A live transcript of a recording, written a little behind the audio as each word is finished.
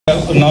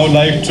I would now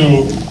like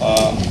to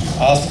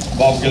ask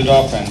Bob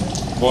Geldof and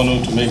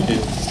Bono to make a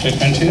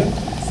statement here.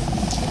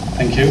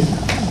 Thank you.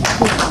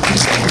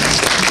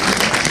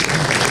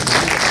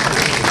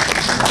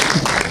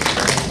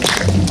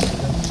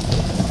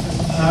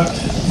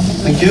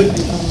 Thank you.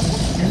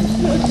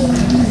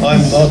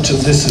 I'm Mutt and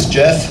this is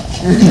Jeff.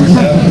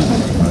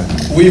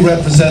 We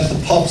represent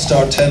the pop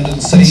star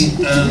tendency,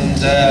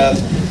 and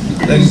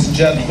ladies and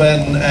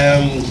gentlemen,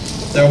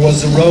 there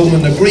was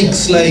a Greek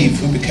slave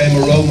who became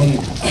a Roman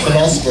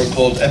philosopher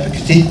called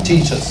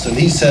Epictetus, and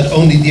he said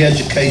only the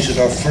educated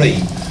are free,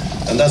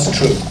 and that's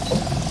true.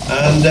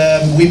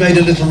 And we made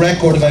a little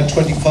record about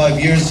 25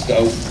 years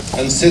ago,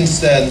 and since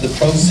then the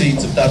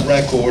proceeds of that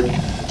record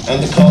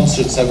and the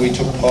concerts that we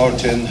took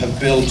part in have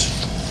built,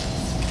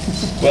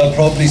 well,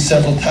 probably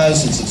several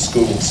thousands of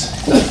schools.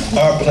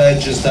 Our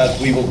pledge is that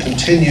we will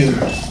continue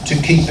to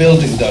keep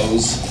building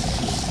those.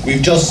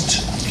 We've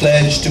just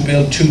pledged to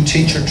build 2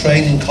 teacher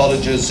training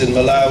colleges in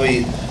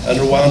Malawi and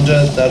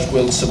Rwanda that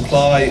will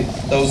supply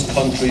those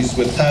countries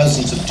with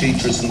thousands of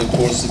teachers in the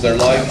course of their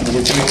life, and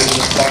we're doing it in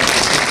a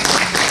partnership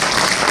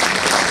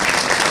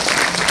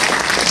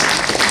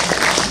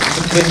with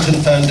the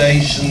Clinton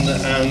Foundation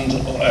and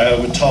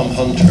with Tom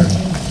Hunter.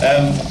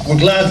 We're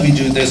glad we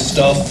do this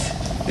stuff.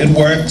 It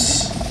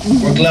works.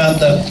 We're glad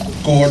that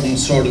Gordon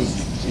sort of,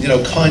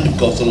 kind of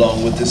got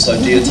along with this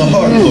idea. It's a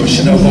hard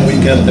push, but we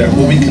get there.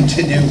 But we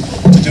continue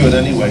to do it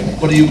anyway.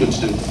 What are you going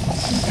to do?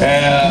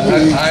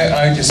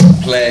 I just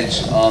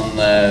pledge on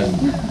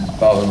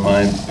Bob and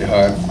my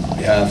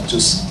behalf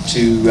just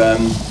to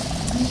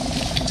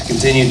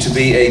continue to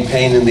be a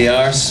pain in the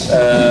arse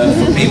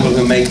for people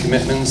who make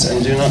commitments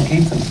and do not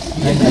keep them.